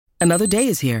Another day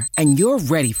is here, and you're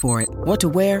ready for it. What to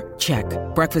wear? Check.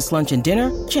 Breakfast, lunch, and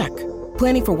dinner? Check.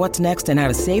 Planning for what's next and how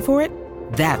to save for it?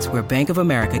 That's where Bank of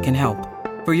America can help.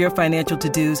 For your financial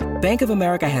to-dos, Bank of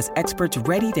America has experts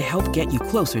ready to help get you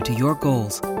closer to your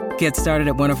goals. Get started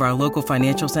at one of our local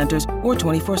financial centers or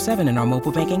 24/7 in our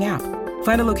mobile banking app.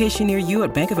 Find a location near you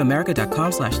at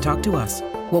bankofamerica.com/talktous.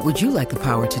 What would you like the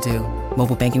power to do?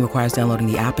 Mobile banking requires downloading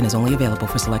the app and is only available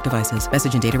for select devices.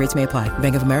 Message and data rates may apply.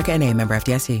 Bank of America N.A., member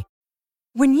FDIC.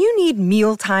 When you need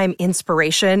mealtime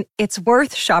inspiration, it's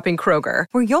worth shopping Kroger,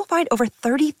 where you'll find over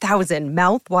 30,000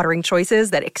 mouth-watering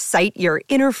choices that excite your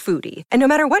inner foodie. And no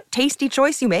matter what tasty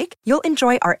choice you make, you'll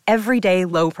enjoy our everyday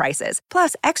low prices,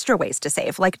 plus extra ways to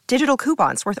save, like digital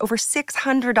coupons worth over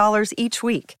 $600 each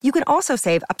week. You can also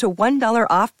save up to $1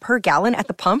 off per gallon at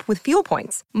the pump with fuel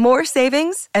points. More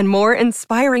savings and more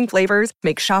inspiring flavors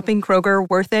make shopping Kroger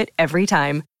worth it every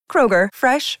time. Kroger,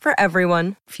 fresh for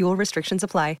everyone. Fuel restrictions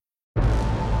apply.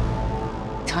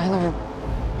 Tyler,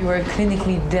 you were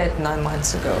clinically dead 9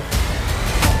 months ago.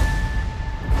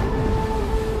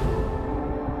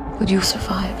 But you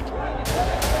survived.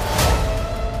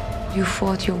 You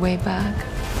fought your way back.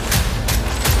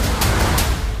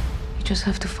 You just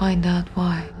have to find out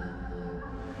why.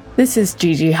 This is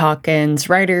Gigi Hawkins,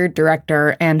 writer,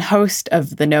 director, and host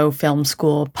of the No Film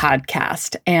School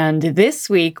podcast. And this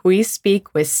week, we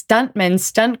speak with stuntman,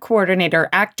 stunt coordinator,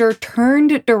 actor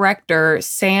turned director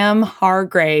Sam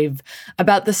Hargrave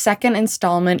about the second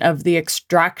installment of the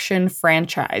Extraction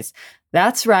franchise.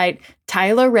 That's right,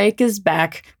 Tyler Rake is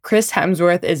back. Chris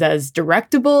Hemsworth is as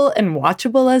directable and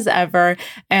watchable as ever.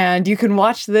 And you can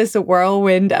watch this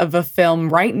whirlwind of a film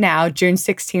right now, June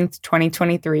 16th,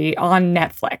 2023, on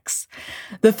Netflix.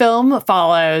 The film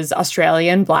follows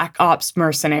Australian Black Ops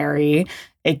mercenary,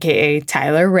 aka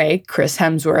Tyler Rake, Chris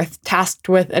Hemsworth, tasked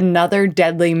with another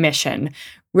deadly mission,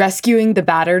 rescuing the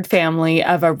battered family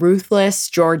of a ruthless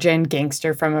Georgian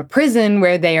gangster from a prison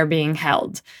where they are being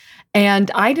held.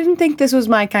 And I didn't think this was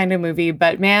my kind of movie,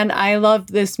 but man, I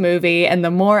loved this movie. And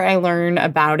the more I learn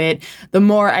about it, the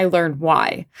more I learn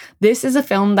why. This is a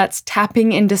film that's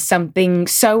tapping into something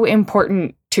so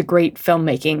important to great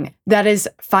filmmaking, that is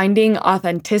finding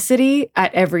authenticity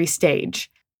at every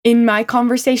stage. In my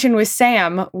conversation with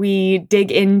Sam, we dig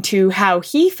into how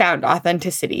he found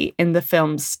authenticity in the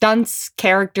film's stunts,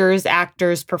 characters,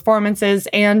 actors, performances,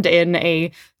 and in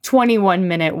a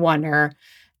 21-minute oneer.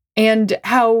 And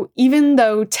how, even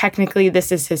though technically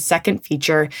this is his second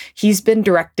feature, he's been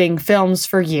directing films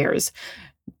for years,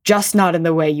 just not in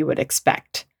the way you would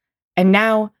expect. And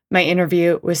now, my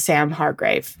interview with Sam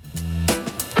Hargrave.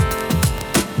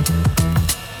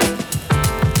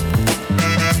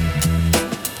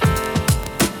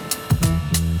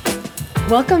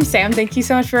 Welcome, Sam. Thank you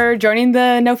so much for joining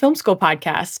the No Film School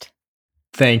podcast.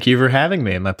 Thank you for having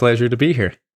me. My pleasure to be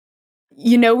here.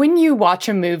 You know, when you watch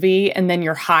a movie and then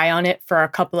you're high on it for a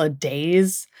couple of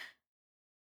days,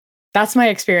 that's my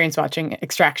experience watching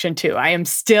Extraction 2. I am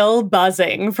still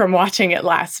buzzing from watching it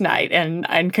last night,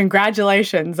 and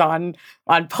congratulations on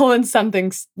pulling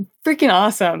something freaking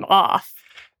awesome off.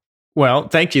 Well,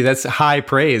 thank you. That's high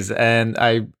praise, and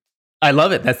I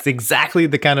love it. That's exactly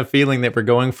the kind of feeling that we're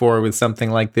going for with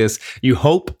something like this. You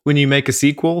hope when you make a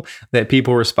sequel that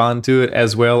people respond to it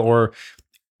as well or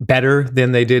better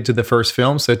than they did to the first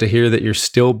film. So to hear that you're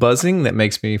still buzzing, that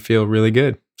makes me feel really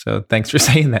good. So thanks for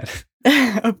saying that.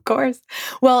 Of course.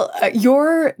 Well,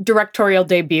 your directorial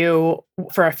debut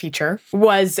for a feature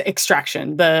was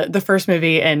Extraction, the first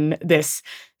movie in this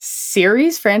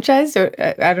series, franchise.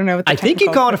 I don't know what I think you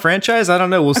call it a franchise. I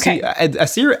don't know. We'll see. A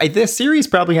series. This series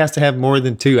probably has to have more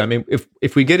than two. I mean,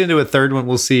 if we get into a third one,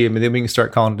 we'll see. I mean, then we can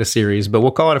start calling it a series, but we'll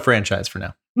call it a franchise for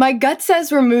now. My gut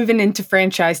says we're moving into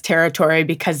franchise territory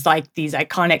because, like, these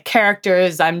iconic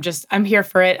characters, I'm here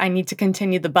for it. I need to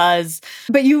continue the buzz.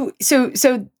 But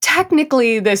so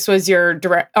technically this was your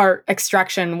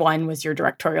Extraction 1 was your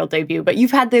directorial debut, but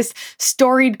you've had this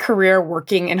storied career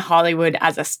working in Hollywood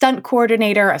as a stunt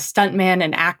coordinator, a stuntman,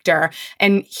 an actor.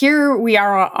 And here we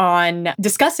are on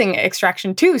discussing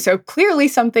Extraction 2. So clearly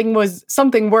something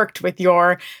worked with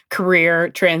your career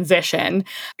transition.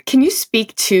 Can you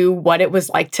speak to what it was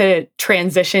like to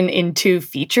transition into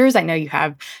features? I know you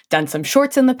have done some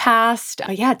shorts in the past.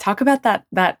 Talk about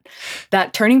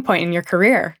that turning point in your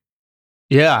career.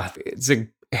 Yeah, it's a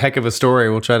heck of a story.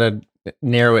 We'll try to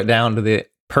narrow it down to the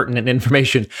pertinent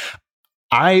information.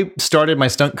 I started my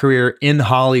stunt career in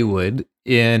Hollywood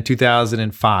in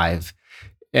 2005.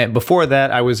 And before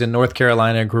that, I was in North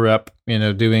Carolina, grew up,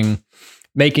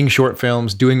 making short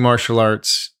films, doing martial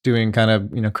arts, doing kind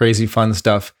of, crazy fun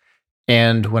stuff.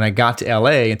 And when I got to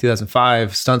LA in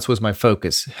 2005, stunts was my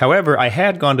focus. However, I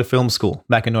had gone to film school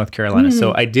back in North Carolina.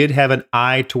 So I did have an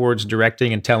eye towards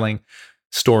directing and telling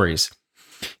stories.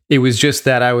 It was just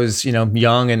that I was,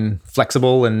 young and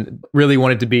flexible and really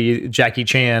wanted to be Jackie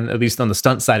Chan, at least on the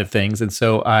stunt side of things. And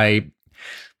so I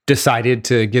decided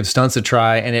to give stunts a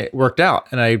try, and it worked out.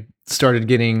 And I started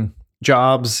getting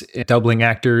jobs, doubling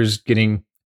actors, getting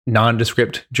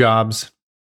nondescript jobs,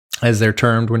 as they're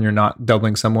termed when you're not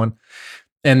doubling someone.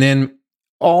 And then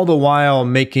all the while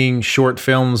making short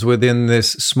films within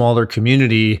this smaller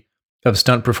community of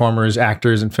stunt performers,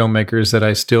 actors, and filmmakers that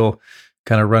I still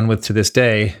kind of run with to this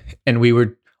day. And we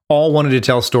were all wanted to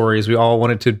tell stories. We all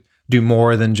wanted to do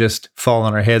more than just fall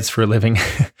on our heads for a living.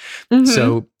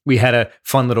 So we had a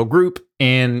fun little group,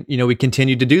 and, we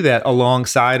continued to do that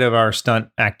alongside of our stunt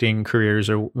acting careers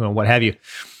or what have you.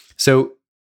 So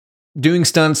doing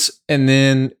stunts and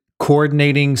then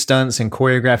coordinating stunts and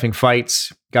choreographing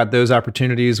fights, got those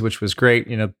opportunities, which was great.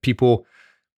 People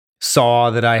saw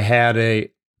that I had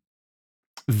a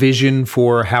vision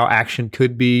for how action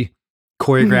could be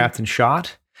choreographed and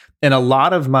shot. And a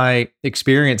lot of my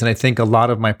experience, and I think a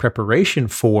lot of my preparation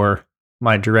for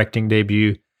my directing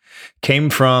debut,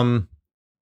 came from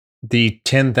the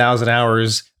 10,000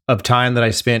 hours of time that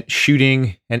I spent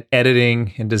shooting and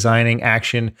editing and designing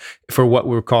action for what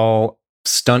we call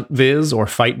stunt viz or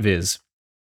fight viz,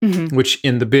 which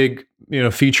in the big,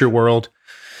 feature world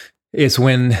is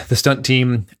when the stunt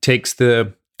team takes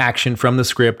the action from the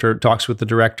script or talks with the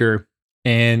director,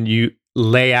 and you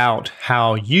lay out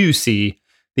how you see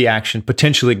the action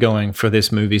potentially going for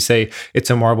this movie. Say it's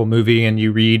a Marvel movie and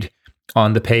you read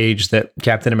on the page that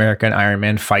Captain America and Iron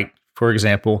Man fight, for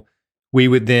example. We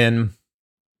would then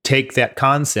take that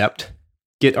concept,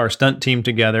 get our stunt team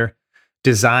together,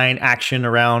 design action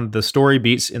around the story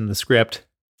beats in the script,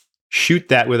 shoot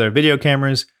that with our video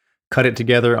cameras, cut it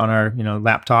together on our,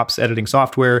 laptops, editing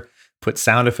software, put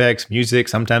sound effects, music,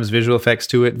 sometimes visual effects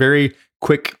to it, very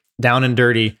quick, down and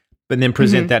dirty, but then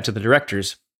present that to the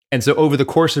directors. And so over the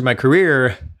course of my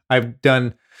career, I've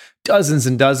done dozens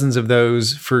and dozens of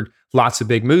those for lots of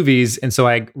big movies. And so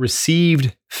I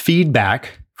received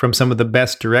feedback from some of the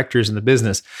best directors in the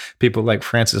business, people like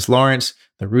Francis Lawrence,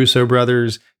 the Russo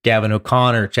brothers, Gavin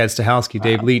O'Connor, Chad Stahelski,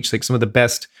 Dave Leitch, like some of the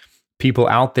best people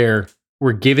out there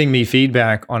were giving me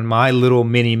feedback on my little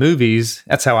mini movies.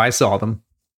 That's how I saw them,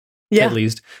 at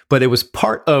least. But it was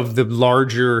part of the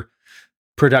larger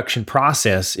production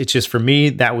process. It's just for me,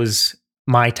 that was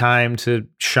my time to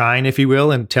shine, if you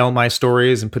will, and tell my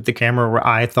stories and put the camera where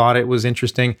I thought it was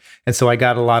interesting. And so I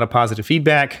got a lot of positive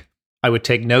feedback. I would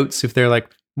take notes if they're like,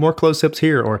 more close-ups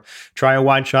here, or try a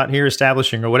wide shot here,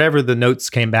 establishing, or whatever the notes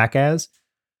came back as.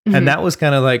 And that was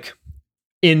kind of like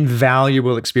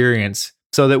invaluable experience.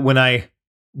 So that when I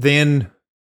then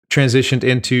transitioned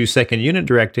into second unit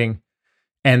directing,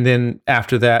 and then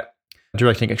after that,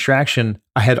 directing Extraction,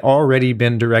 I had already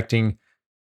been directing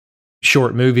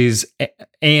short movies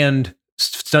and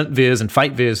stunt viz and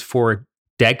fight viz for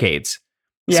decades.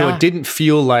 So it didn't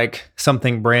feel like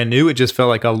something brand new. It just felt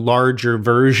like a larger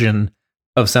version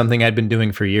of something I'd been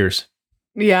doing for years.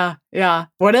 Yeah.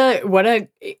 What a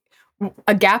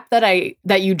gap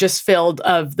that you just filled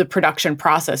of the production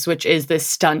process, which is this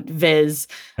stunt viz,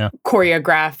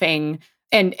 choreographing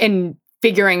and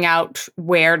figuring out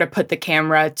where to put the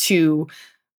camera to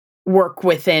work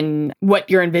within what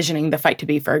you're envisioning the fight to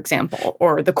be, for example,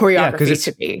 or the choreography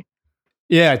to be.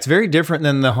 Yeah, it's very different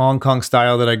than the Hong Kong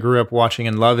style that I grew up watching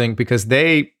and loving, because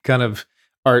they kind of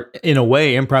are, in a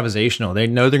way, improvisational. They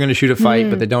know they're going to shoot a fight,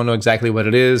 but they don't know exactly what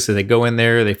it is. So they go in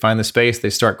there, they find the space,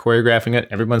 they start choreographing it.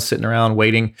 Everyone's sitting around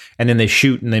waiting, and then they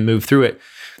shoot and they move through it.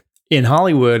 In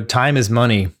Hollywood, time is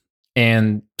money,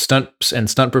 and stunts and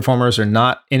stunt performers are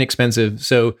not inexpensive.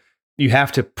 So you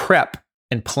have to prep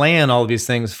and plan all of these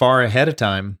things far ahead of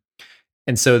time.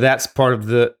 And so that's part of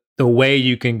the way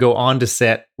you can go on to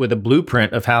set with a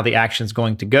blueprint of how the action's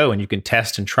going to go. And you can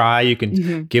test and try, you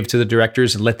can give to the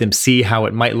directors and let them see how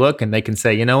it might look. And they can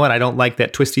say, you know what, I don't like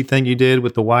that twisty thing you did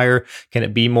with the wire. Can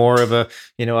it be more of a,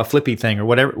 a flippy thing, or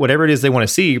whatever it is they want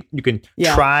to see? You can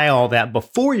try all that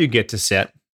before you get to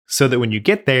set, so that when you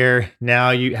get there,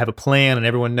 now you have a plan and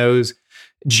everyone knows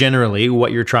generally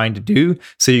what you're trying to do,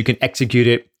 so you can execute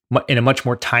it in a much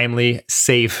more timely,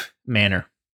 safe manner.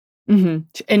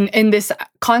 And this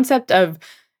concept of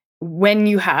when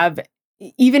you have,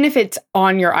 even if it's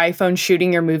on your iPhone,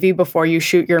 shooting your movie before you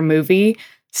shoot your movie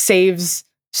saves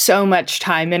so much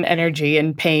time and energy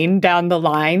and pain down the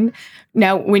line.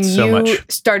 Now, when you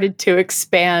started to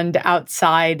expand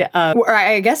outside of, or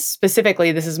I guess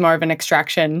specifically, this is more of an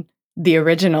Extraction, the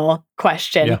original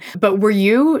question, but were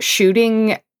you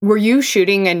shooting were you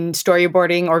shooting and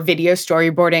storyboarding or video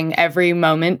storyboarding every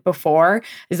moment before?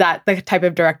 Is that the type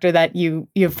of director that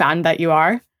you've found that you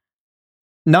are?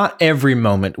 Not every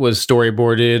moment was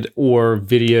storyboarded or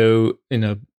video,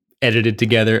 edited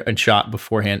together and shot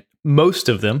beforehand. Most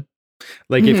of them,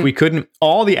 like if we couldn't,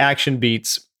 all the action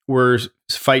beats were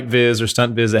fight viz or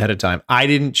stunt viz ahead of time. I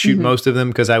didn't shoot most of them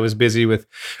because I was busy with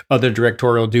other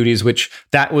directorial duties, which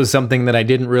that was something that I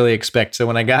didn't really expect. So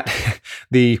when I got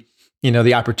the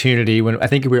opportunity, when I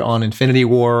think we were on Infinity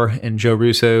War and Joe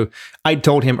Russo, I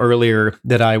told him earlier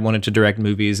that I wanted to direct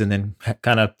movies and then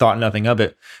kind of thought nothing of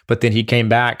it. But then he came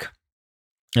back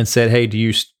and said, "Hey, do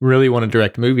you really want to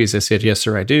direct movies?" I said, "Yes,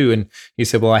 sir, I do." And he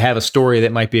said, "Well, I have a story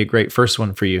that might be a great first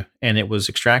one for you." And it was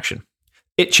Extraction.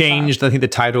 It changed. Wow. I think the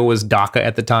title was DACA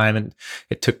at the time, and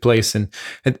it took place in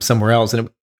somewhere else. And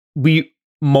we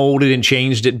molded and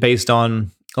changed it based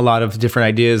on a lot of different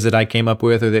ideas that I came up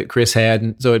with or that Chris had.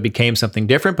 And so it became something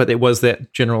different, but it was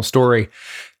that general story.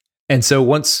 And so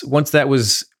once that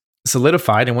was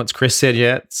solidified and once Chris said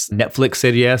yes, Netflix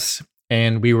said yes,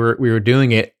 and we were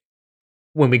doing it,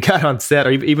 when we got on set,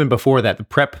 or even before that, the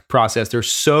prep process,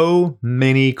 there's so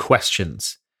many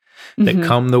questions that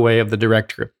come the way of the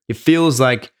director. It feels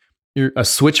like you're a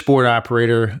switchboard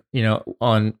operator,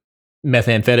 on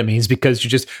methamphetamines, because you're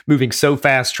just moving so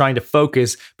fast trying to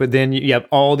focus, but then you have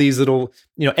all these little,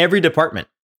 every department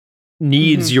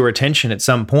needs your attention at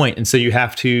some point, and so you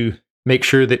have to make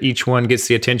sure that each one gets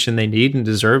the attention they need and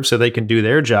deserve so they can do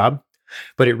their job.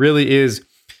 But it really is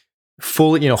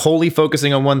fully, wholly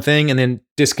focusing on one thing and then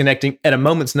disconnecting at a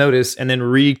moment's notice and then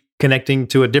reconnecting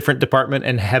to a different department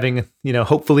and having,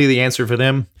 hopefully the answer for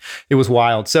them. It was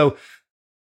wild. So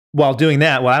while doing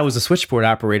that, while I was a switchboard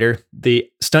operator, the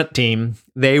stunt team,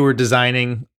 they were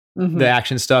designing the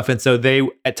action stuff. And so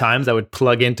at times I would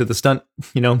plug into the stunt,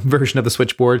 version of the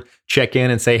switchboard, check in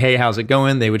and say, "Hey, how's it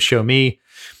going?" They would show me.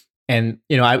 And,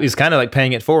 I was kind of like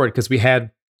paying it forward because we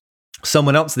had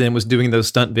someone else then was doing those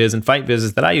stunt viz and fight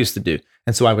vizes that I used to do.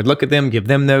 And so I would look at them, give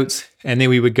them notes, and then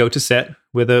we would go to set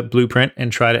with a blueprint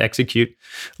and try to execute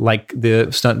like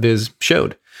the stunt viz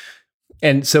showed.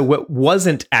 And so what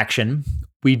wasn't action,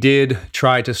 we did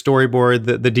try to storyboard.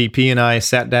 The DP and I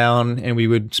sat down and we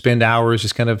would spend hours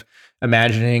just kind of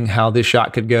imagining how this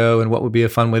shot could go and what would be a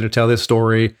fun way to tell this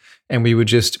story. And we would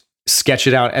just sketch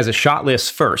it out as a shot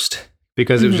list first,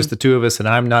 because it was just the two of us and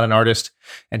I'm not an artist.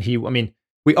 And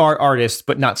we are artists,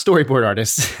 but not storyboard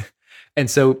artists. And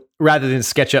so rather than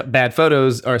sketch up bad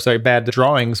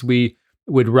drawings, we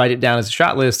would write it down as a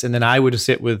shot list. And then I would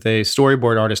sit with a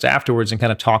storyboard artist afterwards and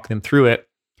kind of talk them through it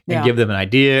and give them an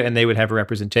idea, and they would have a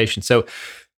representation. So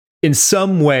in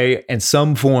some way and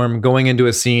some form, going into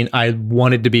a scene, I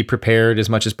wanted to be prepared as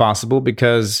much as possible,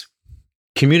 because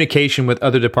communication with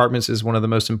other departments is one of the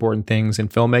most important things in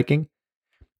filmmaking.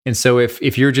 And so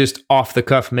if you're just off the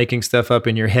cuff making stuff up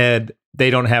in your head, they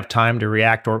don't have time to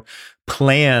react or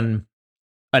plan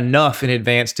enough in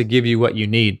advance to give you what you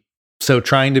need. So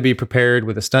trying to be prepared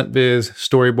with a stunt viz,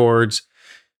 storyboards.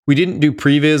 We didn't do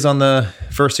previs on the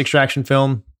first Extraction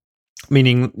film,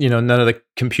 meaning, none of the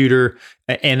computer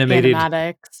animated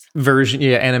animatics version.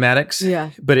 Yeah, animatics. Yeah.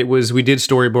 But we did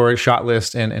storyboard, shot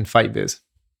list, and fight viz.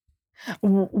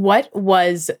 What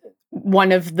was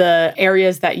one of the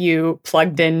areas that you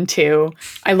plugged into?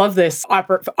 I love this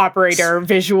operator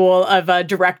visual of a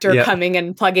director coming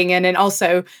and plugging in, and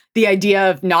also the idea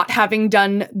of not having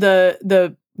done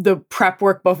the prep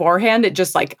work beforehand. I'm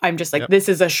just like, this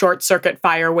is a short circuit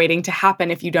fire waiting to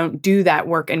happen if you don't do that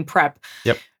work in prep.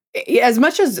 Yep. As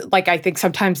much as I think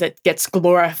sometimes it gets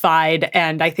glorified,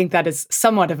 and I think that is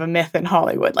somewhat of a myth in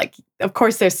Hollywood. Of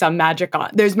course, there's magic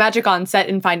on set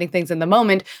and finding things in the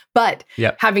moment, but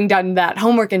having done that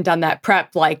homework and done that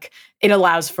prep, it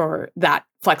allows for that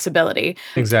flexibility.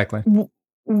 Exactly.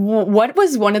 What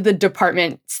was one of the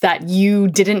departments that you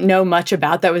didn't know much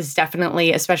about that was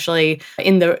definitely, especially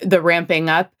in the ramping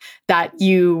up, that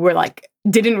you were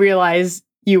didn't realize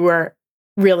you were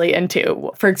really into,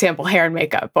 for example, hair and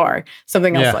makeup or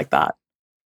something else like that?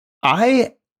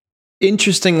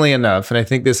 Interestingly enough, and I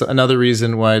think this another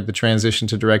reason why the transition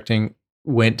to directing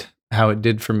went how it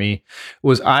did for me,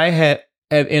 was I have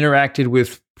interacted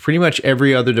with pretty much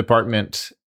every other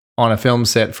department on a film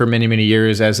set for many, many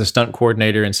years as a stunt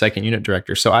coordinator and second unit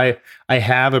director. So I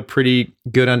have a pretty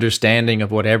good understanding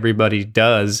of what everybody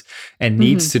does and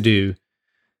needs to do.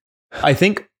 I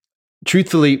think,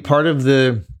 truthfully, part of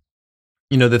the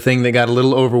thing that got a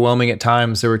little overwhelming at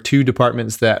times, there were two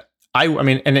departments that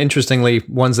and interestingly,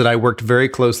 ones that I worked very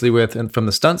closely with and from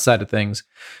the stunt side of things,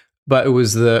 but it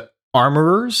was the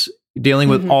armorers dealing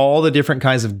with all the different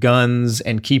kinds of guns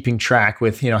and keeping track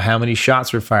with, how many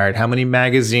shots were fired, how many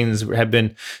magazines have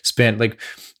been spent, like,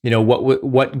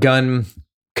 what gun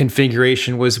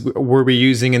configuration were we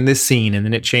using in this scene, and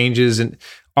then it changes, and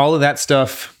all of that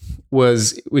stuff would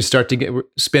start to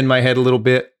spin my head a little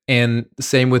bit. And the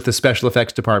same with the special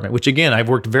effects department, which again, I've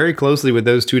worked very closely with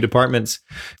those two departments,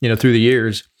 through the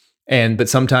years. But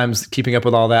sometimes keeping up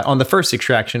with all that on the first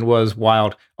Extraction was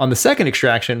wild. On the second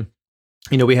Extraction,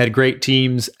 we had great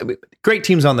teams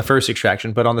on the first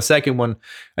Extraction, but on the second one,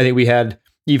 I think we had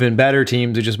even better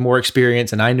teams with just more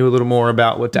experience, and I knew a little more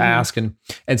about what to ask. And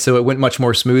so it went much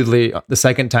more smoothly the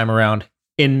second time around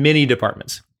in many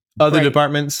departments. Other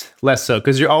departments, less so,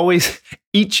 because you're always,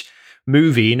 each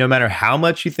movie, no matter how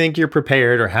much you think you're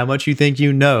prepared or how much you think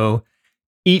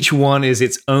each one is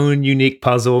its own unique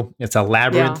puzzle. It's a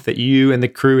labyrinth that you and the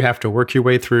crew have to work your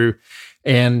way through.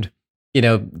 And,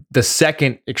 the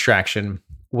second Extraction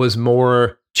was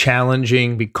more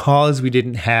challenging because we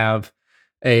didn't have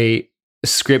a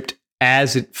script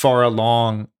as far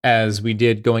along as we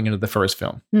did going into the first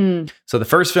film. So the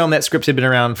first film, that script had been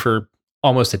around for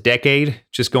almost a decade,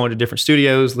 just going to different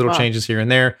studios, little changes here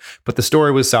and there. But the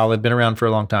story was solid, been around for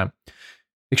a long time.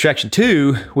 Extraction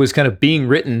 2 was kind of being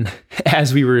written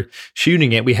as we were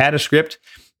shooting it. We had a script,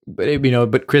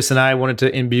 but Chris and I wanted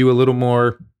to imbue a little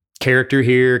more character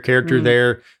here, character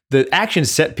there. The action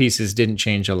set pieces didn't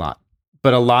change a lot,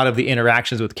 but a lot of the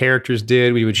interactions with characters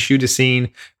did. We would shoot a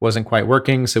scene, wasn't quite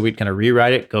working, so we'd kind of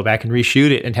rewrite it, go back and reshoot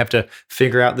it, and have to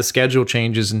figure out the schedule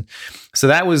changes. And so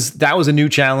that was a new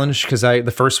challenge, because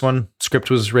the first one script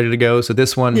was ready to go. So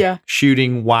this one,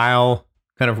 shooting while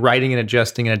kind of writing and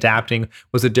adjusting and adapting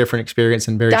was a different experience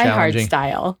and very challenging.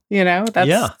 Die Hard style,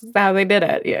 that's how they did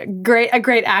it. Yeah, a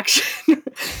great action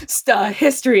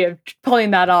history of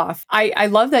pulling that off. I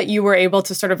love that you were able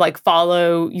to sort of like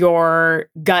follow your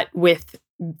gut with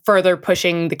further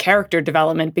pushing the character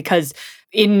development, because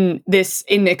in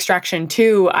Extraction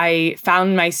 2, I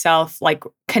found myself like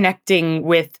connecting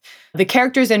with the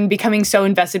characters and becoming so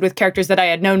invested with characters that I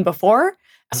had known before.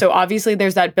 So obviously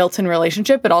there's that built-in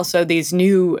relationship, but also these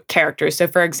new characters. So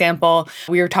for example,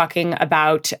 we were talking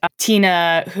about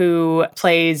Tina, who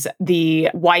plays the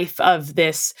wife of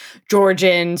this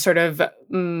Georgian sort of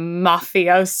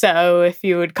mafioso, if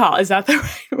you would call it. Is that the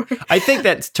right word? I think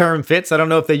that term fits. I don't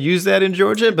know if they use that in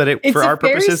Georgia, but for our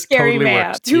purposes, totally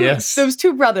works. Those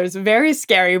two brothers, very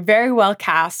scary, very well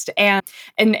cast. And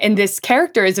this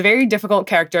character is a very difficult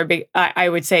character, I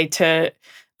would say, to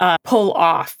pull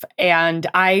off. And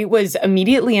I was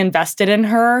immediately invested in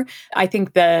her. I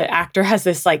think the actor has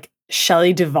this like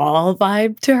Shelley Duvall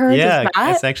vibe to her. Yeah,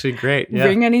 that's actually great. Yeah.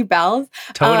 Ring any bells?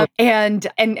 Totally.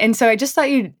 And so I just thought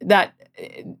that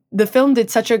the film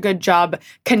did such a good job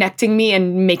connecting me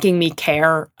and making me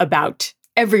care about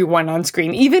everyone on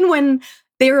screen, even when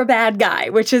they're a bad guy,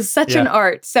 which is such an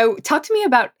art. So talk to me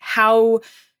about how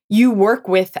you work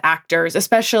with actors,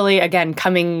 especially, again,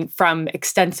 coming from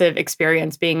extensive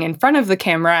experience being in front of the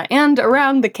camera and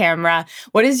around the camera.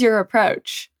 What is your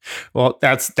approach? Well,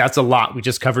 that's a lot we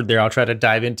just covered there. I'll try to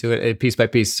dive into it piece by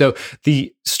piece. So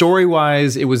the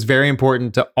story-wise, it was very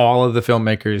important to all of the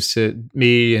filmmakers, to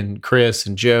me and Chris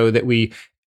and Joe, that we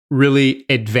really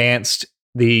advanced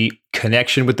the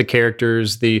connection with the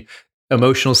characters, the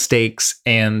emotional stakes,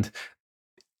 and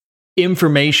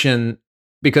information,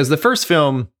 because the first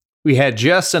film, we had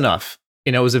just enough.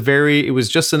 It was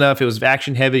just enough. It was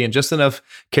action heavy and just enough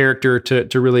character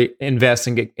to really invest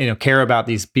and get, care about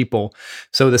these people.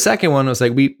 So the second one was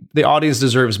like, the audience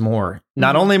deserves more,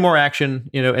 not only more action,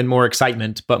 and more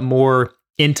excitement, but more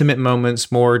intimate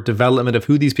moments, more development of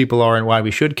who these people are and why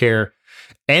we should care.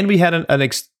 And we had an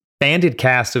expanded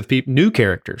cast of new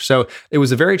characters. So it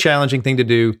was a very challenging thing to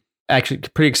do. Actually,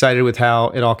 pretty excited with how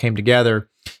it all came together.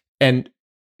 And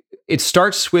it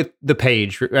starts with the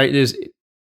page, right?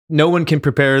 No one can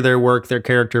prepare their work, their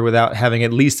character, without having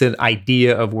at least an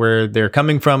idea of where they're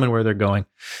coming from and where they're going.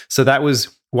 So that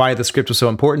was why the script was so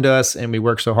important to us, and we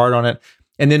worked so hard on it.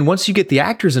 And then once you get the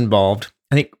actors involved,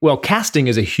 I think, casting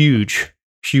is a huge,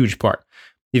 huge part.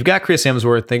 You've got Chris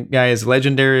Hemsworth. The guy is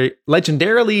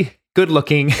legendarily good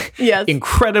looking,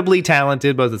 incredibly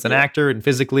talented, both as an actor and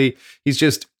physically. He's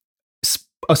just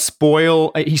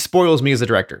he spoils me as a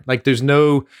director. Like, there's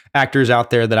no actors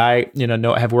out there that I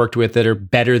have worked with that are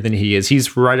better than he is.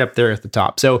 He's right up there at the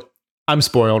top. So I'm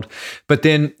spoiled. But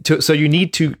then so you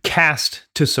need to cast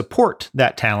to support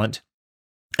that talent.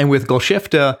 And with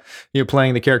Golshifta,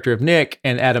 playing the character of Nick,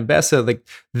 and Adam Bessa, like,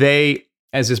 they,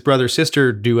 as his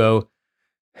brother-sister duo,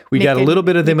 We Nick got a little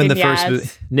bit of them in the and first Yaz. movie.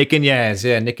 Nick and Yaz.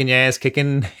 Yeah, Nick and Yaz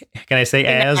kicking. Can I say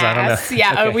Az? I don't know.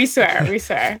 Yeah, Okay. we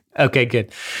swear. Okay,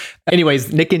 good.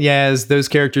 Anyways, Nick and Yaz, those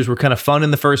characters were kind of fun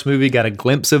in the first movie, got a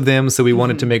glimpse of them. So we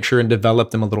wanted to make sure and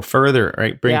develop them a little further,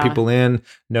 right? Bring Yeah. people in,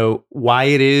 know why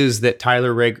it is that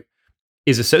Tyler Rake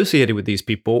is associated with these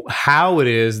people, how it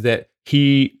is that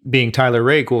he, being Tyler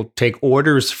Rake, will take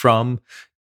orders from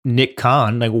Nick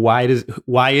Khan. Like,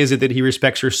 why is it that he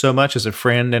respects her so much as a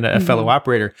friend and a fellow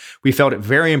operator? We felt it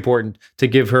very important to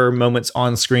give her moments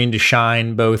on screen to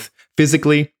shine, both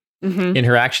physically in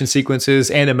her action sequences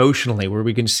and emotionally, where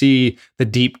we can see the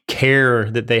deep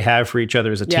care that they have for each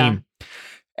other as a team.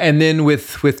 And then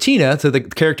with Tina, to the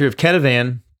character of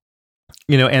Ketevan,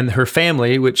 and her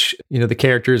family, which, the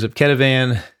characters of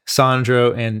Ketevan,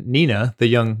 Sandro, and Nina, the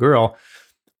young girl,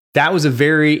 that was a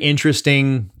very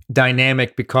interesting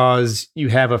dynamic because you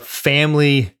have a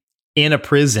family in a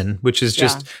prison, which is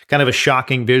just kind of a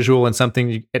shocking visual and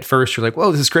something at first you're like,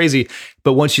 whoa, this is crazy.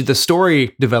 But once the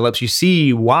story develops, you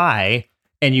see why,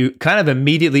 and you kind of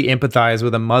immediately empathize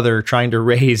with a mother trying to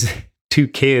raise two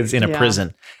kids in a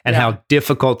prison and how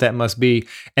difficult that must be.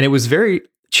 And it was very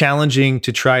challenging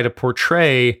to try to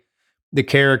portray the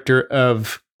character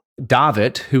of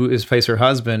David, who plays her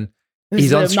husband.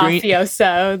 He's on screen.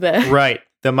 Mafioso. Right.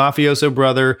 The mafioso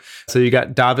brother. So you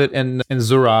got David and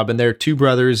Zurab, and they're two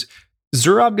brothers.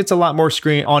 Zurab gets a lot more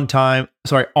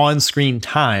on-screen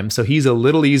time. So he's a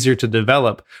little easier to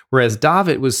develop. Whereas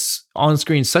David was on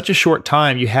screen such a short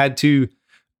time, you had to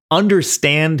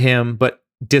understand him, but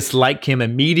dislike him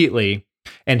immediately.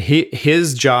 And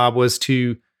his job was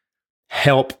to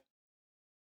help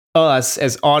us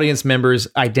as audience members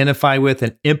identify with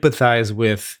and empathize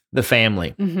with the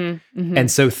family.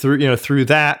 And so through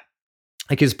that,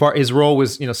 like his role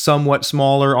was, somewhat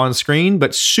smaller on screen,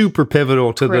 but super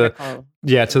pivotal to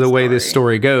the way this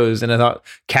story goes. And I thought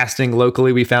casting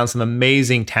locally, we found some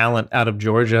amazing talent out of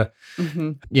Georgia,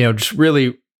 just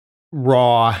really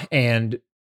raw, and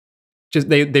just,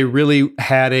 they really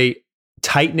had a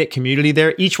tight knit community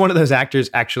there. Each one of those actors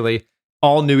actually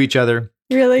all knew each other.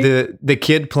 Really? The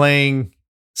kid playing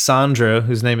Sandro,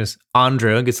 whose name is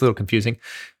Andro, it gets a little confusing,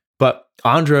 but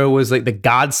Andro was like the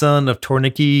godson of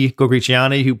Torniki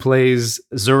Gogriciani, who plays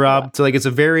Zurab. So like it's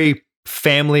a very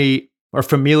family or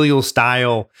familial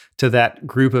style to that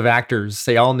group of actors.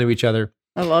 They all knew each other.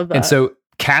 I love that. And so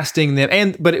casting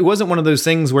them, but it wasn't one of those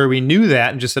things where we knew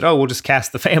that and just said, oh, we'll just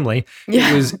cast the family.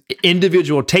 It was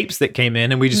individual tapes that came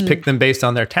in, and we just picked them based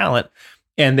on their talent.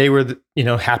 And they were,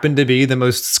 happened to be the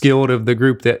most skilled of the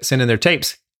group that sent in their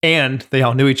tapes, and they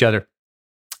all knew each other.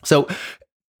 So,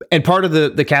 and part of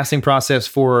the casting process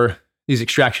for these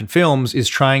extraction films is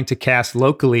trying to cast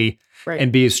locally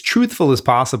and be as truthful as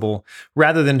possible,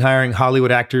 rather than hiring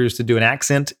Hollywood actors to do an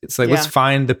accent. It's like, let's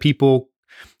find the people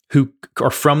who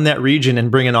are from that region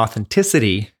and bring an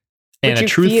authenticity and a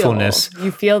truthfulness.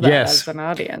 You feel that as an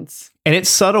audience. And it's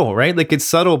subtle, right? Like it's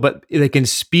subtle, but they can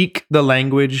speak the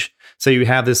language. So you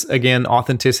have this, again,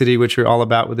 authenticity, which we're all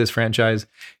about with this franchise.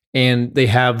 And they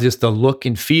have just the look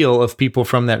and feel of people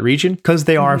from that region because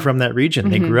they are from that region.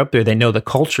 They grew up there. They know the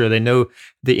culture. They know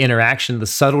the interaction, the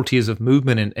subtleties of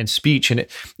movement and speech. And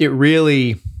it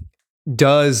really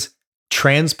does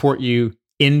transport you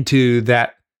into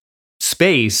that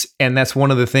space. And that's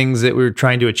one of the things that we're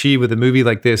trying to achieve with a movie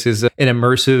like this, is an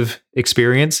immersive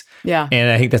experience. Yeah.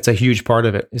 And I think that's a huge part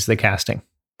of it, is the casting.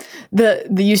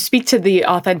 You speak to the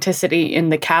authenticity in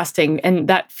the casting, and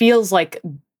that feels like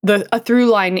a through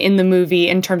line in the movie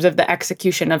in terms of the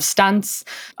execution of stunts.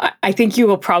 I think you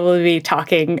will probably be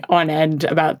talking on end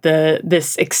about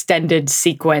this extended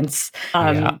sequence.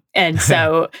 And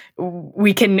so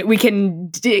we can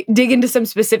dig into some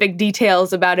specific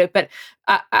details about it, but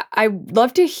I'd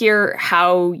love to hear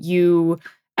how you,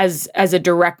 as a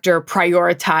director,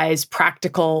 prioritize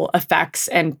practical effects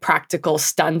and practical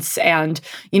stunts, and,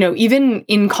 even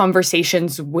in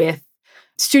conversations with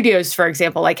studios, for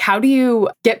example, like how do you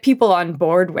get people on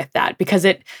board with that? Because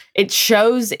it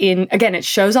shows it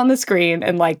shows on the screen,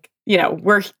 and I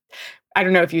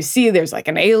don't know if you see, there's like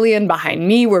an alien behind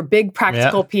me. We're big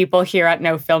practical people here at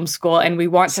No Film School, and we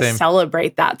want to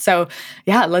celebrate that. So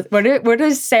what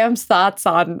are Sam's thoughts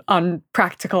on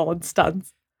practical and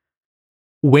stunts?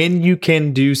 When you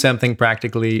can do something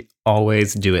practically,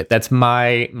 always do it. That's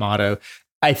my motto.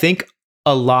 I think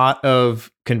a lot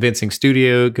of convincing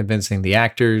the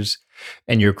actors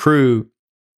and your crew,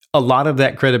 a lot of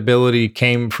that credibility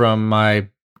came from my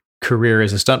career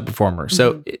as a stunt performer.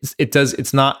 So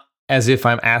it's not as if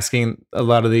I'm asking a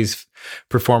lot of these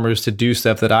performers to do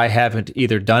stuff that I haven't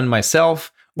either done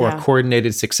myself or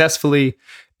coordinated successfully.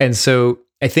 And so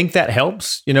I think that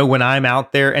helps, when I'm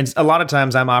out there. And a lot of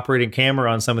times I'm operating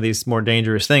camera on some of these more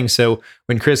dangerous things. So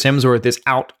when Chris Hemsworth is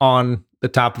out on the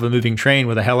top of a moving train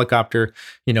with a helicopter,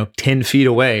 10 feet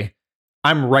away,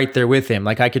 I'm right there with him.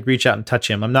 Like I could reach out and touch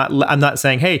him. I'm not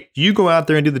saying, hey, you go out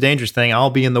there and do the dangerous thing.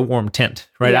 I'll be in the warm tent,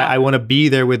 right? Yeah. I want to be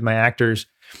there with my actors.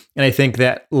 And I think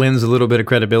that lends a little bit of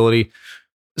credibility.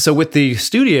 So with the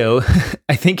studio,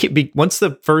 I think once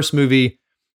the first movie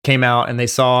came out and they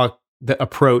saw the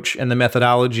approach and the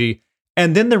methodology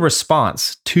and then the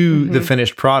response to the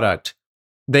finished product,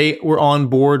 they were on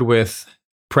board with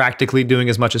practically doing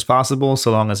as much as possible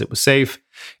so long as it was safe.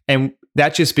 And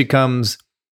that just becomes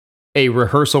a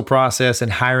rehearsal process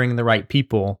and hiring the right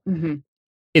people.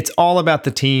 It's all about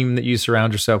the team that you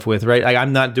surround yourself with, right?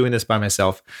 I'm not doing this by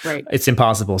myself. Right. It's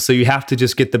impossible. So you have to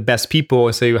just get the best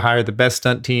people. So you hire the best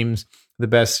stunt teams, the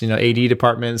best, AD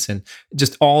departments, and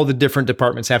just all the different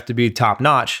departments have to be top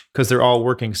notch because they're all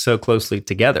working so closely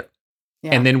together.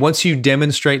 Yeah. And then once you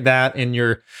demonstrate that in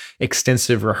your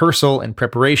extensive rehearsal and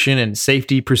preparation and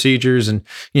safety procedures, and,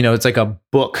 it's like a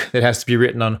book that has to be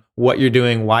written on what you're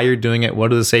doing, why you're doing it,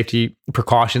 what are the safety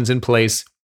precautions in place.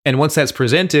 And once that's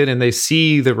presented and they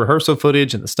see the rehearsal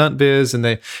footage and the stunt viz, and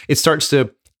it starts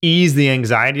to ease the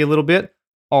anxiety a little bit.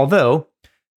 Although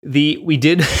we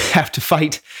did have to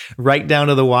fight right down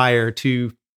to the wire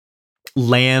to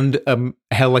land a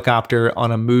helicopter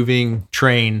on a moving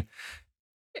train.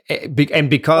 And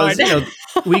because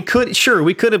we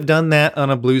could have done that on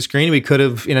a blue screen. We could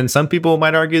have, and some people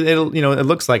might argue that it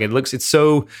looks like it's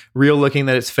so real looking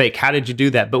that it's fake. How did you do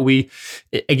that? But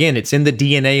it's in the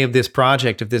DNA of this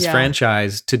project, of this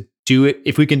franchise, to do it.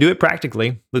 If we can do it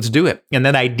practically, let's do it. And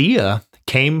that idea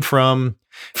came from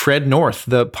Fred North,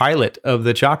 the pilot of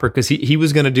the chopper, because he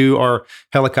was going to do our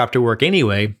helicopter work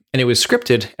anyway. And it was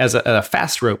scripted as a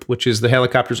fast rope, which is the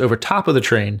helicopters over top of the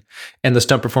train and the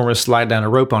stunt performers slide down a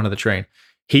rope onto the train.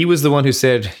 He was the one who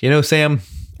said, Sam,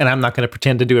 and I'm not going to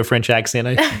pretend to do a French accent.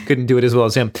 I couldn't do it as well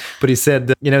as him. But he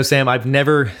said, Sam, I've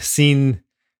never seen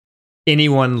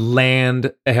anyone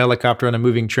land a helicopter on a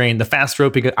moving train. The fast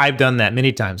rope, because I've done that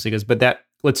many times. He goes, but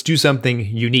let's do something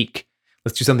unique.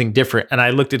 Let's do something different. And I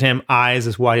looked at him, eyes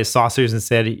as wide as saucers, and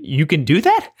said, you can do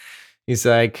that? He's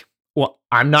like, well,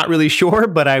 I'm not really sure,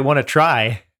 but I want to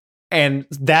try. And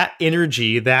that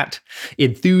energy, that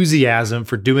enthusiasm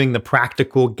for doing the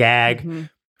practical gag,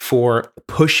 for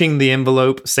pushing the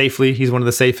envelope safely. He's one of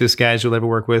the safest guys you'll ever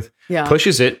work with. Yeah.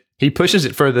 Pushes it. He pushes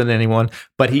it further than anyone,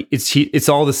 but it's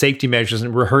all the safety measures.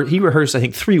 And he rehearsed, I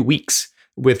think, 3 weeks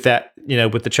with that,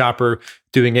 with the chopper,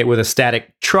 doing it with a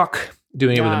static truck,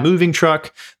 doing it with a moving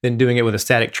truck, then doing it with a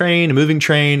static train, a moving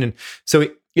train. And so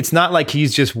it's not like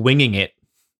he's just winging it.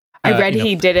 I read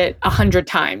he did it 100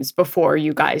 times before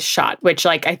you guys shot, which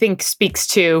I think speaks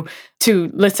to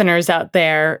listeners out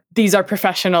there. These are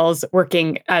professionals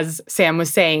working, as Sam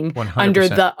was saying, 100%. Under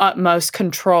the utmost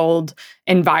controlled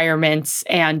environments.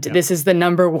 And this is the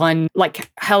number one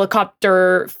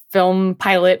helicopter film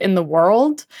pilot in the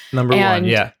world. Number one,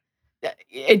 yeah.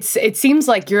 It seems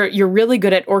like you're really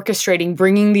good at orchestrating,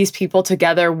 bringing these people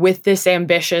together with this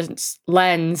ambitious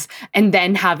lens, and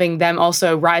then having them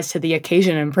also rise to the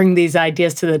occasion and bring these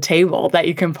ideas to the table that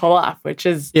you can pull off, which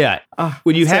is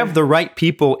when you have the right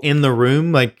people in the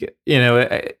room,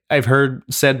 I've heard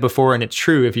said before, and it's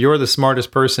true. If you're the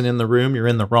smartest person in the room, you're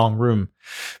in the wrong room.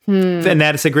 And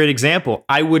that is a great example.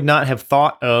 I would not have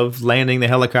thought of landing the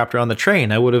helicopter on the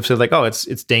train. I would have said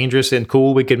it's dangerous and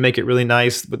cool. We could make it really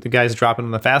nice, but the guy's dropping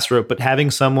on the fast rope. But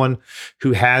having someone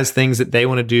who has things that they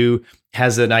want to do,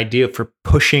 has an idea for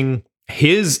pushing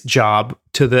his job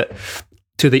to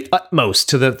the utmost,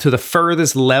 to the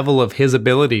furthest level of his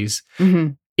abilities,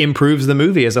 improves the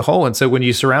movie as a whole. And so when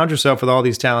you surround yourself with all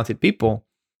these talented people,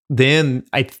 then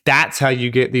that's how you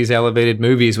get these elevated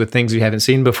movies with things you haven't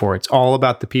seen before. It's all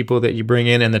about the people that you bring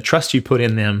in and the trust you put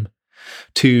in them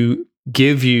to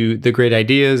give you the great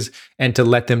ideas and to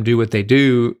let them do what they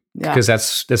do, because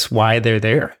that's why they're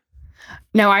there.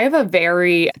 Now, I have a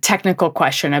very technical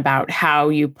question about how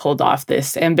you pulled off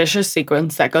this ambitious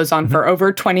sequence that goes on for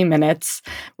over 20 minutes,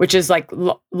 which is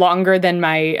longer than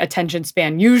my attention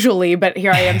span usually. But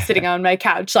here I am sitting on my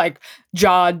couch,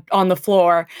 jaw on the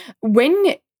floor.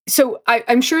 So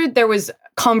I'm sure there was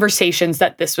conversations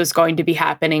that this was going to be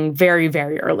happening very,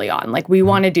 very early on. We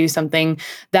want to do something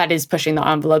that is pushing the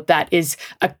envelope, that is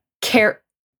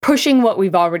pushing what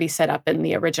we've already set up in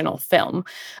the original film.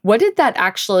 What did that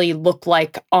actually look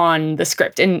like on the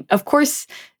script? And of course,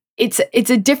 it's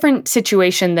a different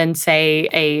situation than, say,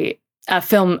 a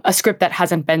a script that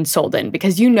hasn't been sold in,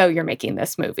 because you're making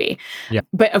this movie. Yeah.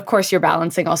 But of course, you're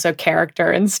balancing also character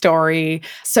and story.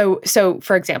 So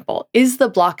for example, is the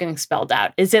blocking spelled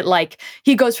out? Is it like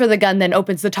he goes for the gun, then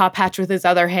opens the top hatch with his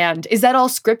other hand? Is that all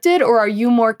scripted, or are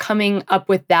you more coming up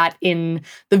with that in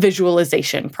the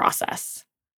visualization process?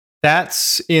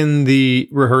 That's in the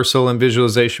rehearsal and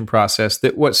visualization process.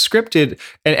 That what's scripted,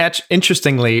 and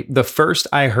interestingly, the first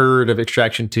I heard of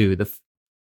Extraction 2, the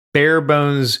bare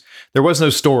bones, there was no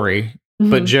story,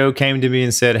 but Joe came to me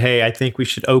and said, hey, I think we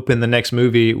should open the next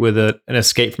movie with an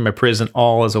escape from a prison,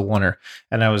 all as a oneer.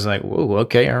 And I was like, whoa,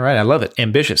 okay, all right, I love it.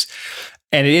 Ambitious.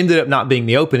 And it ended up not being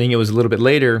the opening. It was a little bit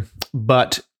later,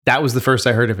 but that was the first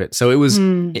I heard of it. So it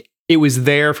was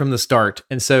there from the start.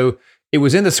 And so it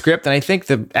was in the script, and I think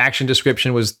the action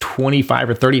description was 25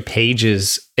 or 30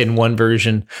 pages in one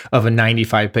version of a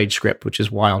 95-page script, which is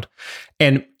wild.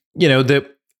 And,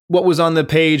 what was on the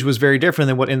page was very different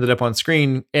than what ended up on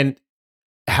screen. And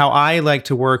how I like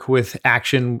to work with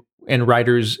action and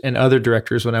writers and other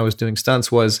directors when I was doing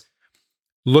stunts was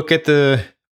look at the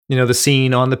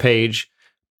scene on the page,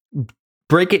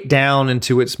 break it down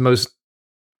into its most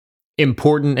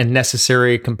important and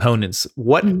necessary components.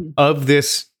 What of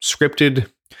this scripted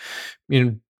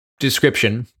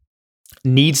description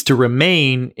needs to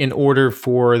remain in order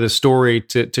for the story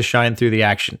to shine through the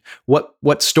action?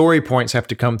 What story points have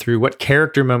to come through? What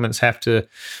character moments have to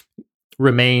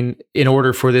remain in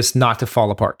order for this not to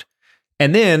fall apart?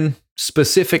 And then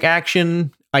specific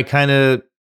action, I kind of,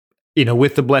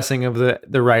 with the blessing of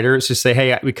the writer, it's just say,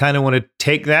 hey, we kind of want to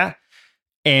take that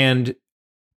and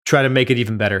try to make it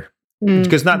even better.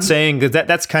 Because not saying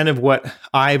that's kind of what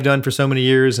I've done for so many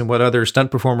years and what other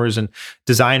stunt performers and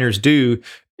designers do.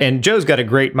 And Joe's got a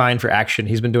great mind for action.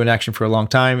 He's been doing action for a long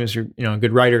time. He's a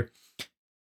good writer.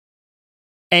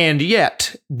 And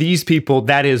yet these people,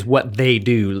 that is what they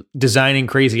do. Designing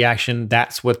crazy action.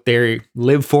 That's what they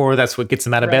live for. That's what gets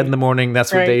them out of bed in the morning.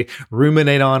 That's what they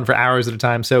ruminate on for hours at a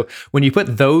time. So when you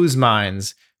put those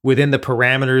minds within the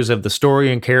parameters of the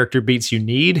story and character beats you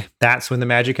need, that's when the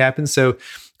magic happens. So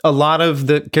a lot of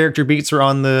the character beats are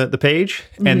on the page.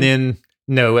 And then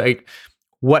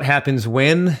what happens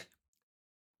when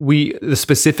the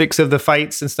specifics of the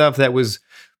fights and stuff, that was,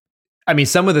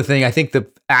 some of the thing, I think the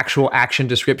actual action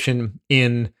description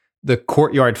in the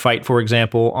courtyard fight, for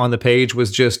example, on the page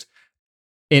was just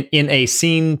in a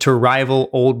scene to rival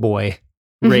Old Boy,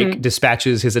 Rake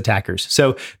dispatches his attackers.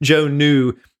 So Joe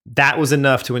knew that was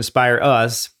enough to inspire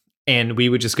us, and we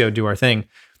would just go do our thing.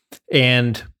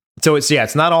 And so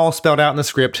it's not all spelled out in the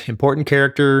script. Important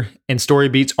character and story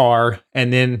beats are,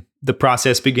 and then the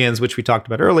process begins, which we talked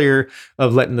about earlier,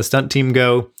 of letting the stunt team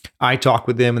go. I talk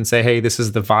with them and say, hey, this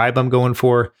is the vibe I'm going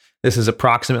for. This is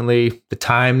approximately the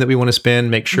time that we want to spend.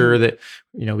 Make sure that,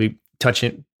 we touch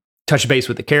base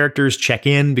with the characters, check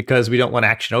in, because we don't want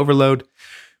action overload.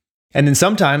 And then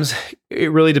sometimes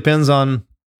it really depends on,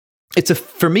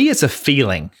 for me, it's a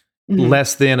feeling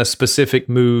less than a specific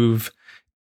move,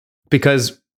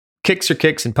 because kicks are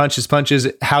kicks and punches punches.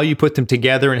 How you put them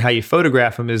together and how you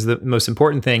photograph them is the most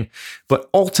important thing. But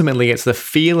ultimately, it's the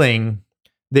feeling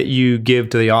that you give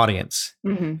to the audience.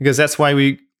 Because that's why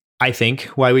we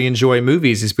enjoy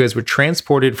movies, is because we're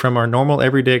transported from our normal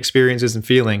everyday experiences and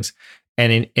feelings.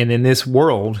 And in this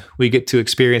world, we get to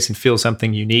experience and feel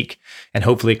something unique and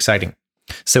hopefully exciting.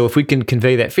 So if we can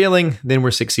convey that feeling, then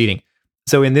we're succeeding.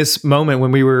 So in this moment,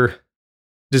 when we were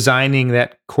designing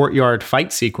that courtyard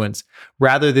fight sequence,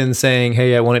 rather than saying,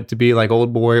 hey, I want it to be like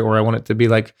Old Boy, or I want it to be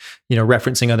like,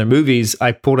 referencing other movies,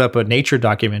 I pulled up a nature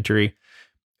documentary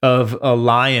of a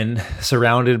lion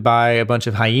surrounded by a bunch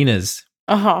of hyenas.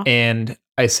 And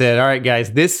I said, all right,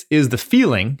 guys, this is the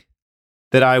feeling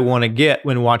that I want to get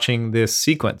when watching this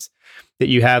sequence, that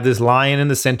you have this lion in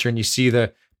the center and you see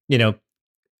the,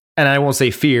 and I won't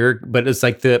say fear, but it's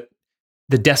like the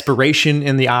desperation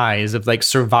in the eyes of like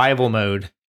survival mode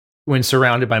when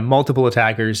surrounded by multiple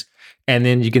attackers. And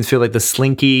then you can feel like the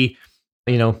slinky,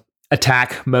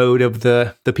 attack mode of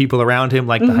the people around him,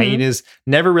 like the hyenas,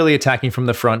 never really attacking from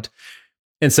the front.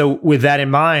 And so with that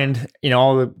in mind,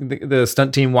 all the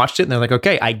stunt team watched it and they're like,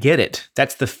 okay, I get it.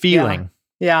 That's the feeling.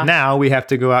 Yeah. Now we have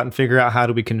to go out and figure out how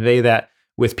do we convey that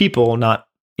with people, not,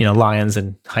 lions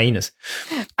and hyenas.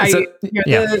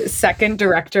 You're the second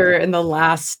director in the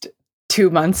last 2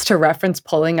 months to reference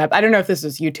pulling up, I don't know if this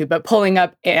was YouTube, but pulling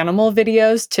up animal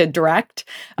videos to direct.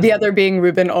 The other being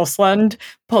Ruben Östlund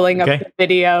pulling up the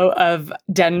video of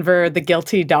Denver, the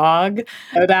guilty dog,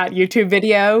 that YouTube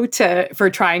video for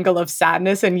Triangle of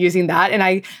Sadness, and using that.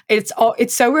 And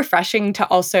it's so refreshing to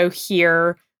also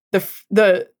hear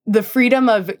the the freedom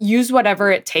of use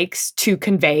whatever it takes to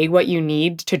convey what you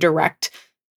need to direct,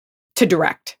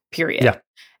 period. Yeah.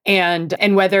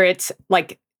 And whether it's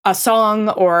like a song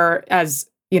or, as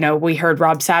we heard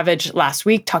Rob Savage last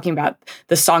week talking about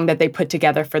the song that they put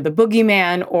together for The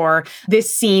Boogeyman, or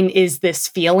this scene is this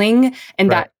feeling,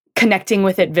 and that connecting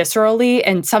with it viscerally.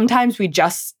 And sometimes we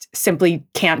just simply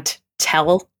can't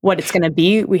tell what it's going to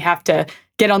be. We have to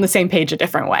get on the same page a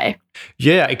different way.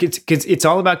 Yeah, it's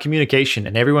all about communication,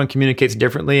 and everyone communicates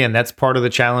differently. And that's part of the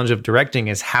challenge of directing,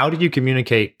 is how do you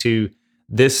communicate to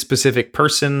this specific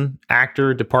person,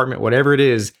 actor, department, whatever it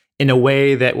is, in a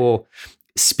way that will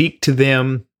speak to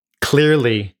them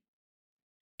clearly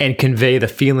and convey the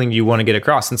feeling you want to get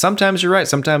across. And sometimes you're right.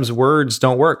 Sometimes words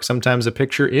don't work. Sometimes a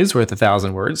picture is worth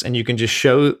 1,000 words, and you can just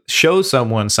show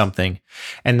someone something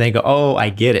and they go, oh, I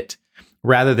get it.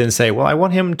 Rather than say, well, I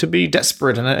want him to be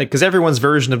desperate. And because everyone's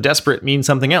version of desperate means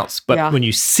something else. But when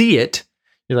you see it,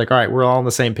 you're like, all right, we're all on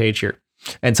the same page here.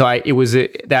 And so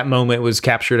that moment was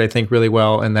captured, I think, really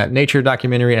well in that nature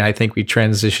documentary. And I think we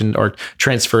transitioned or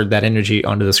transferred that energy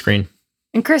onto the screen.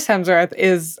 And Chris Hemsworth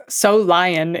is so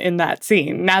lion in that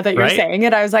scene. Now that you're saying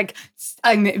it, I was like,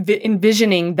 I'm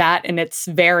envisioning that. And it's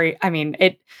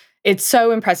it's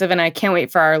so impressive. And I can't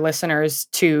wait for our listeners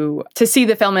to see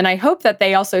the film. And I hope that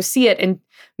they also see it and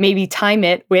maybe time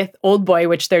it with Old Boy,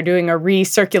 which they're doing a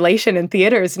recirculation in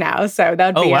theaters now. So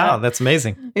that'd be that's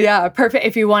amazing. Yeah, perfect.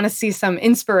 If you want to see some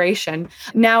inspiration.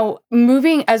 Now,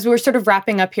 moving as we're sort of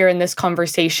wrapping up here in this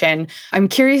conversation, I'm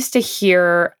curious to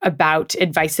hear about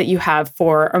advice that you have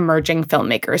for emerging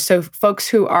filmmakers. So folks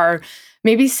who are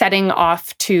maybe setting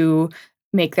off to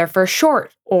make their first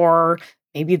short, or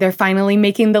maybe they're finally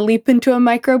making the leap into a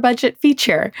micro-budget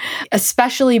feature,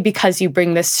 especially because you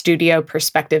bring this studio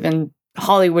perspective and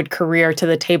Hollywood career to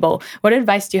the table. What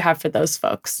advice do you have for those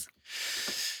folks?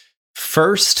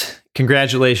 First,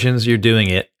 congratulations, you're doing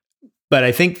it. But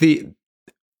I think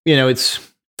there's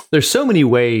so many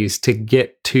ways to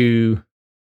get to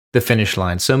the finish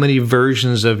line, so many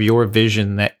versions of your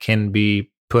vision that can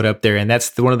be put up there. And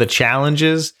that's one of the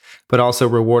challenges, but also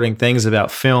rewarding things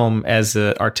about film as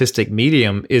an artistic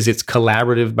medium, is it's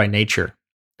collaborative by nature.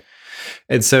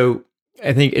 And so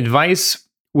I think advice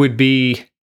would be,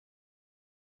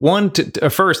 one,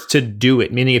 first to do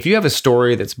it. Meaning, if you have a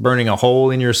story that's burning a hole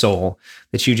in your soul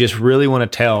that you just really want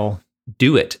to tell,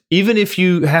 do it. Even if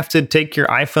you have to take your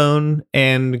iPhone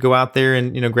and go out there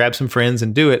and grab some friends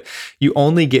and do it, you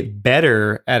only get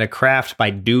better at a craft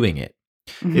by doing it.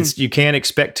 Mm-hmm. You can't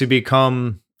expect to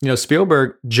become,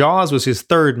 Spielberg, Jaws was his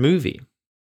third movie,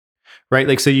 right?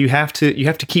 Like, so you have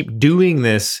to keep doing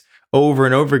this over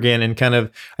and over again. And kind of,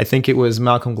 I think it was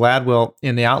Malcolm Gladwell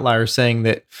in The Outliers saying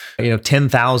that,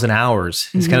 10,000 hours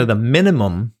is kind of the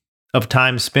minimum of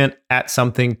time spent at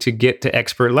something to get to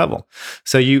expert level.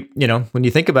 So when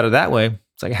you think about it that way,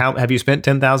 it's like, how have you spent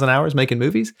 10,000 hours making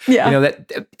movies? Yeah.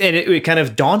 And it kind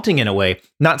of daunting in a way,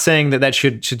 not saying that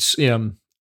should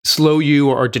slow you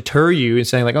or deter you and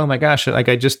saying like, oh my gosh, like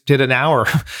I just did an hour,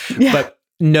 but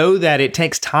know that it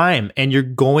takes time and you're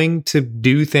going to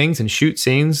do things and shoot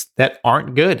scenes that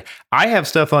aren't good. I have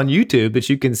stuff on YouTube that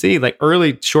you can see, like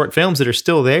early short films that are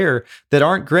still there that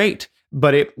aren't great,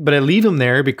 but I leave them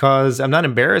there because I'm not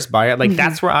embarrassed by it. Like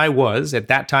that's where I was at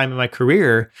that time in my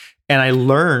career. And I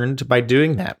learned by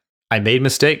doing that. I made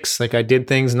mistakes. Like I did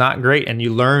things not great, and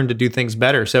you learn to do things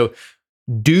better. So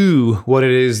do what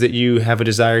it is that you have a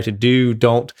desire to do.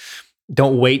 Don't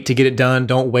wait to get it done.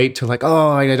 Don't wait to like,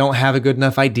 oh, I don't have a good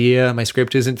enough idea. My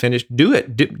script isn't finished. Do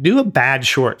it. Do a bad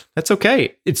short. That's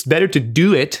okay. It's better to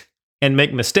do it and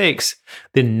make mistakes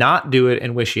than not do it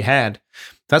and wish you had.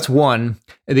 That's one.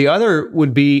 The other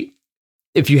would be,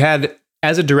 if you had,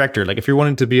 as a director, like if you're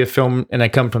wanting to be a film, and I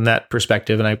come from that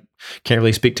perspective and I can't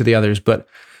really speak to the others, but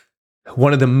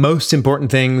one of the most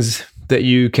important things that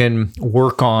you can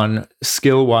work on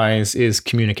skill-wise is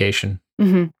communication.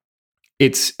 Mm-hmm.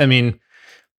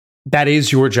 That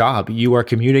is your job. You are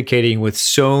communicating with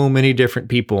so many different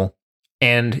people,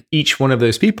 and each one of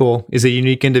those people is a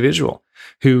unique individual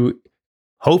who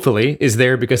hopefully is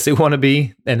there because they want to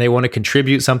be and they want to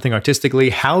contribute something artistically.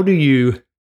 How do you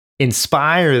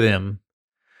inspire them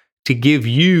to give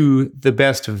you the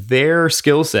best of their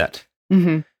skill set?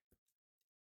 Mm-hmm.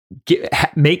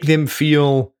 Make them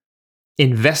feel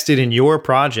invested in your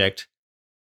project,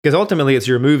 because ultimately it's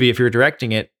your movie if you're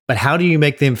directing it. But how do you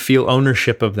make them feel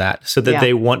ownership of that so that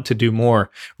they want to do more,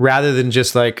 rather than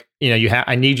just like,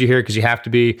 I need you here because you have to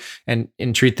be, and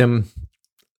treat them,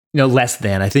 less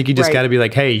than. I think you just got to be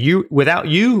like, hey, without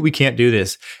you, we can't do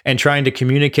this. And trying to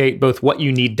communicate both what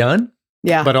you need done,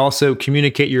 but also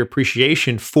communicate your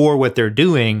appreciation for what they're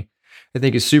doing. I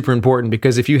think is super important,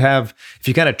 because if you kind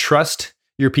of trust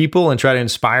your people and try to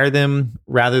inspire them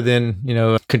rather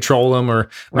than, control them or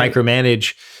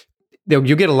micromanage, you'll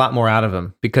get a lot more out of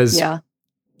them. Because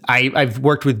I've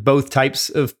worked with both types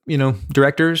of,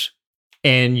 directors,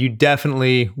 and you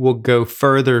definitely will go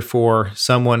further for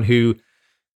someone who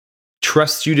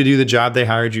trusts you to do the job they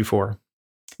hired you for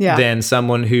than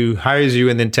someone who hires you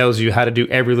and then tells you how to do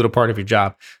every little part of your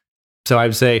job. So I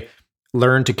would say,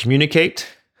 learn to communicate,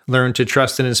 learn to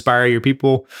trust and inspire your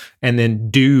people, and then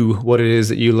do what it is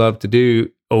that you love to do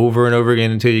over and over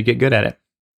again until you get good at it.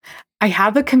 I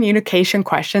have a communication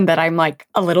question that I'm like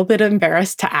a little bit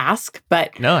embarrassed to ask,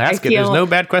 but no, ask it. There's no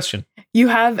bad question. You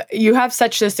have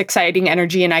such this exciting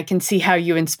energy, and I can see how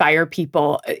you inspire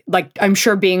people. Like, I'm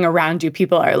sure being around you,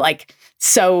 people are like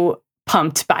so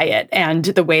pumped by it and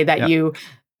the way that you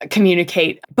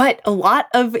communicate. But a lot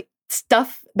of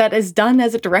stuff that is done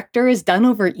as a director is done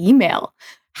over email.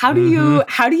 How do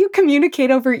you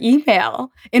communicate over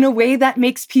email in a way that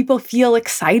makes people feel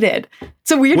excited?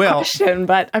 It's a weird question,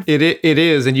 but it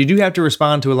is, and you do have to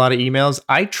respond to a lot of emails.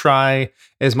 I try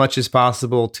as much as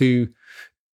possible to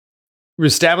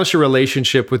establish a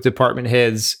relationship with department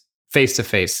heads face to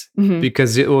face,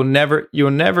 because you'll never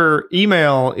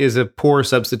email is a poor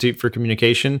substitute for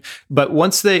communication. But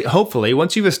once you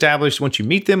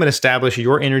meet them and establish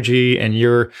your energy and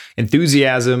your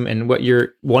enthusiasm and what you're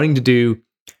wanting to do,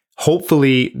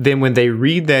 hopefully then when they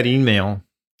read that email,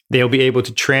 they'll be able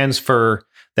to transfer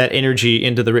that energy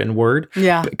into the written word.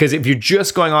 Yeah. Because if you're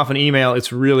just going off an email,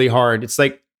 it's really hard. It's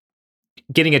like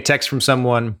getting a text from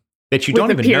someone that you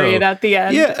don't even know. With a period at the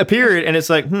end. Yeah, a period. And it's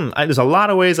like, there's a lot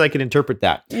of ways I can interpret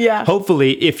that. Yeah.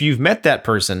 Hopefully, if you've met that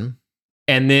person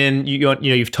and then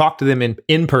you've talked to them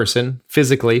in person,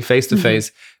 physically, face to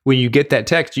face, when you get that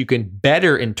text, you can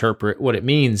better interpret what it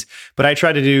means. But I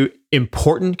try to do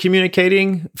important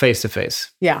communicating face to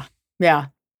face. Yeah. Yeah.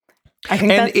 I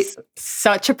think that's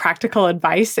such a practical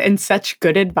advice and such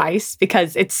good advice,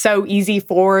 because it's so easy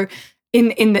for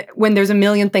when there's a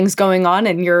million things going on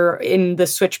and you're in the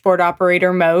switchboard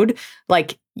operator mode,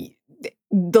 like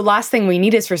the last thing we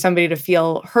need is for somebody to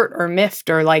feel hurt or miffed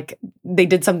or like they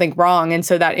did something wrong. And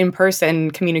so that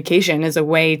in-person communication is a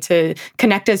way to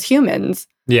connect as humans.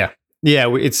 Yeah. Yeah.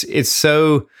 It's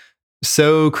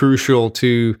so crucial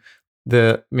to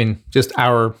just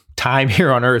our time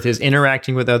here on Earth is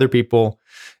interacting with other people,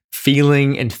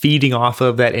 feeling and feeding off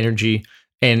of that energy.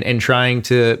 And trying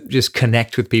to just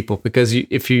connect with people, because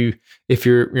if you're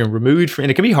removed from, and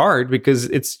it can be hard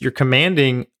because you're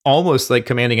commanding, almost like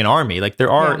commanding an army. Like there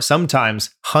are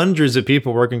sometimes hundreds of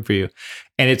people working for you,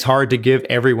 and it's hard to give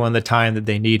everyone the time that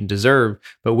they need and deserve.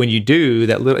 But when you do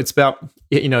it's about,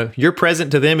 your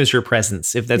present to them is your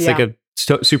presence. If that's like a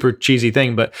super cheesy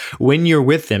thing, but when you're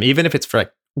with them, even if it's for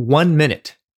like 1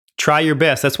 minute, try your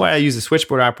best. That's why I use the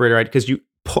switchboard operator, right? Because you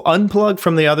unplug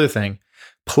from the other thing.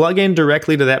 Plug in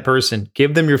directly to that person,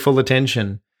 give them your full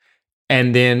attention.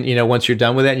 And then, once you're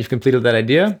done with that and you've completed that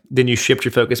idea, then you shift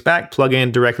your focus back, plug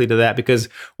in directly to that. Because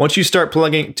once you start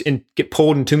plugging and get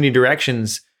pulled in too many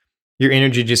directions, your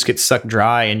energy just gets sucked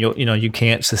dry and you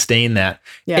can't sustain that.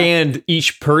 Yeah. And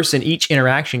each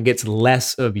interaction gets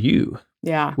less of you.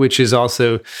 Yeah. Which is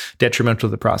also detrimental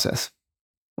to the process.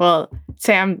 Well,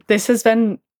 Sam, this has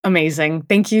been amazing.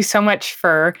 Thank you so much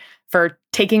for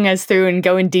taking us through and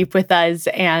going deep with us.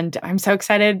 And I'm so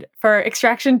excited for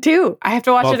Extraction 2. I have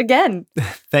to watch it again.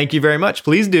 Thank you very much.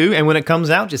 Please do. And when it comes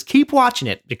out, just keep watching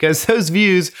it, because those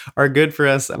views are good for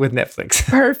us with Netflix.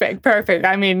 Perfect.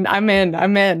 I mean, I'm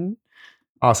in.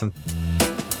 Awesome.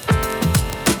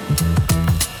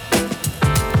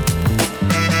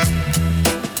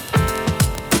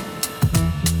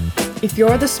 If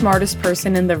you're the smartest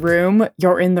person in the room,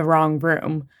 you're in the wrong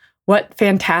room. What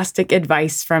fantastic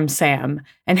advice from Sam.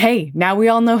 And hey, now we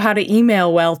all know how to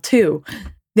email well too.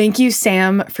 Thank you,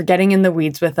 Sam, for getting in the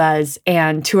weeds with us,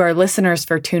 and to our listeners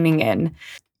for tuning in.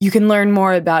 You can learn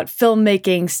more about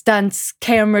filmmaking, stunts,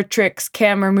 camera tricks,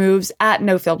 camera moves at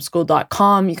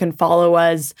nofilmschool.com. You can follow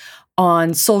us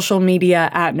on social media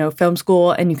at No Film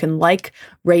School, and you can like,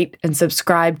 rate, and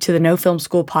subscribe to the No Film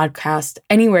School podcast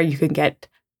anywhere you can get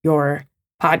your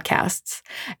podcasts.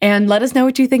 And let us know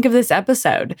what you think of this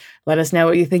episode. Let us know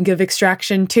what you think of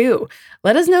Extraction 2.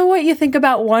 Let us know what you think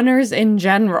about Oners in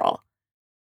general.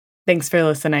 Thanks for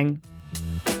listening.